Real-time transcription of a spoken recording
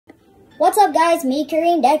What's up guys, me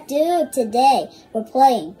Kareem, that dude. Today we're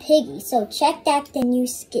playing Piggy, so check out the new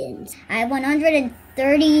skins. I have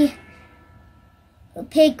 130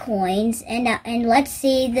 pig coins and let's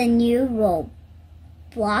see the new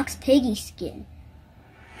Roblox Piggy skin.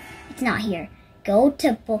 It's not here. Go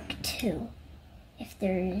to book 2 if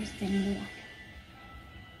there is the new one.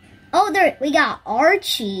 Oh, there we got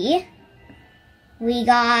Archie. We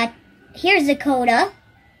got here's Dakota.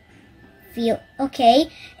 Okay,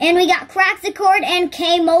 and we got Craxicord and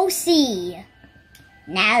K-Mosi.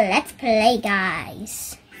 Now let's play,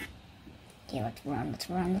 guys. Okay, let's run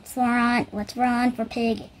for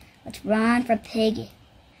Piggy. Let's run for Piggy.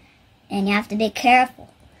 And you have to be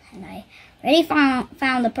careful. And I already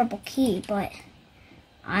found the purple key, but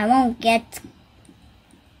I won't get.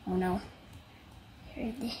 Oh no!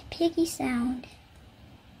 Hear the Piggy sound.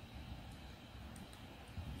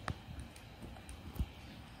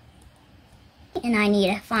 And I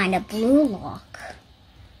need to find a blue lock.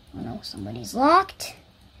 Oh no, somebody's locked.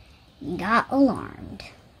 You got alarmed.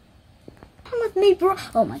 Come with me, bro.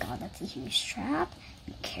 Oh my god, that's a huge trap.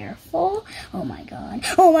 Be careful. Oh my god.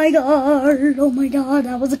 Oh my god. Oh my god,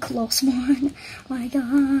 that was a close one. Oh my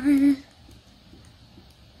god.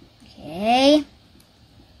 Okay.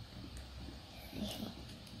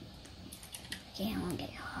 Okay, I won't get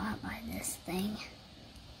caught by this thing.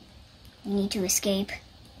 We need to escape.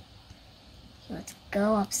 Let's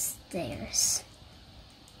go upstairs.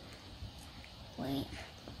 Wait.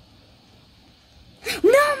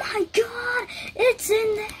 No, my god! It's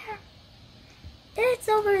in there! It's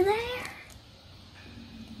over there!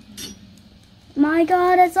 My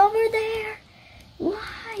god, it's over there!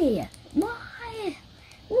 Why? Why?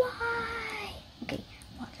 Why? Okay,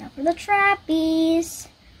 watch out for the trappies.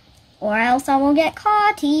 Or else I will get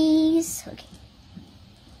caughties. Okay.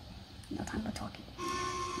 No time for talking.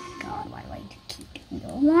 God, why do I keep the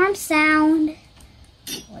alarm sound?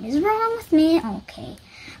 What is wrong with me? Okay.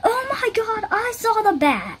 Oh my god, I saw the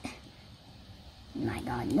bat. My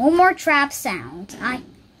god, no more trap sounds.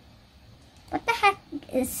 What the heck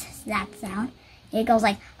is that sound? It goes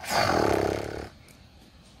like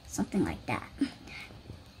something like that.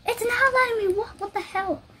 It's not letting me walk. What the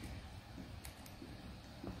hell?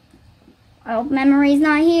 I hope memory's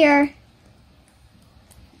not here.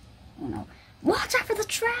 Oh no. Watch out for the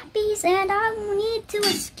trappies, and I will need to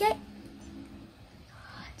escape.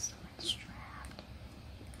 God, someone's trapped.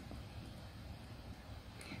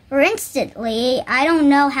 For instantly, I don't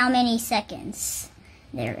know how many seconds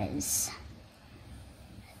there is.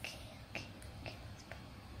 Okay.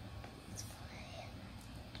 Let's play.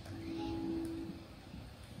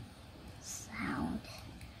 Sound.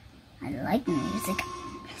 I like music.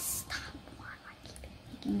 Stop. Why do I keep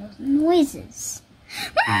making those noises?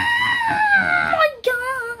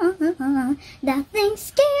 Oh my god, that thing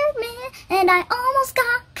scared me and I almost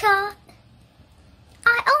got caught.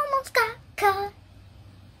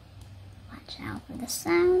 Watch out for the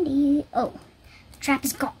soundy. Oh, the trap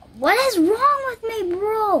is gone. What is wrong with me,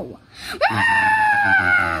 bro?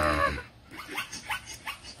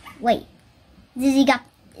 Wait, Zizzy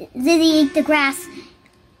ate the grass.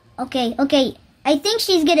 Okay. I think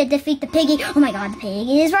she's gonna defeat the piggy. Oh my god, the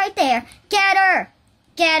piggy is right there. Get her!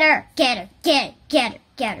 Get her.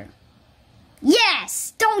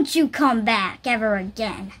 Yes! Don't you come back ever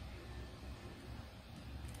again.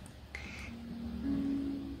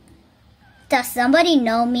 Does somebody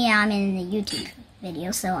know me? I'm in the YouTube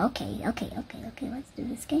video, so okay. Let's do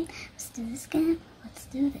this game. Let's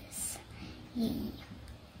do this. Yeah.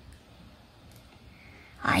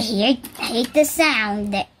 I hate the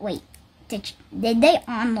sound that, wait. Did they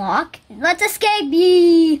unlock? Let's escape!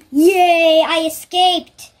 Yay! I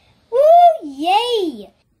escaped! Woo!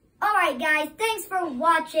 Yay! Alright guys, thanks for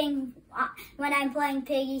watching when I'm playing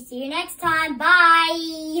Piggy. See you next time. Bye!